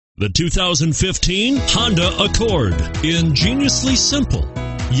The 2015 Honda Accord. Ingeniously simple,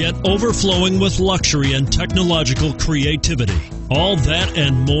 yet overflowing with luxury and technological creativity. All that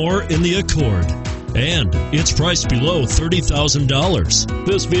and more in the Accord. And it's priced below $30,000.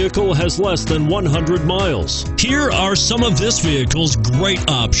 This vehicle has less than 100 miles. Here are some of this vehicle's great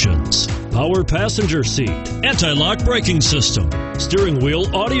options: power passenger seat, anti-lock braking system, steering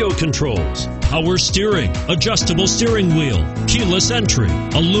wheel audio controls, power steering, adjustable steering wheel, keyless entry,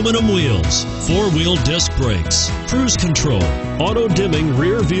 aluminum wheels, four-wheel disc brakes, cruise control, auto-dimming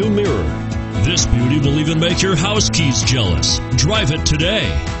rear view mirror. This beauty will even make your house keys jealous. Drive it today.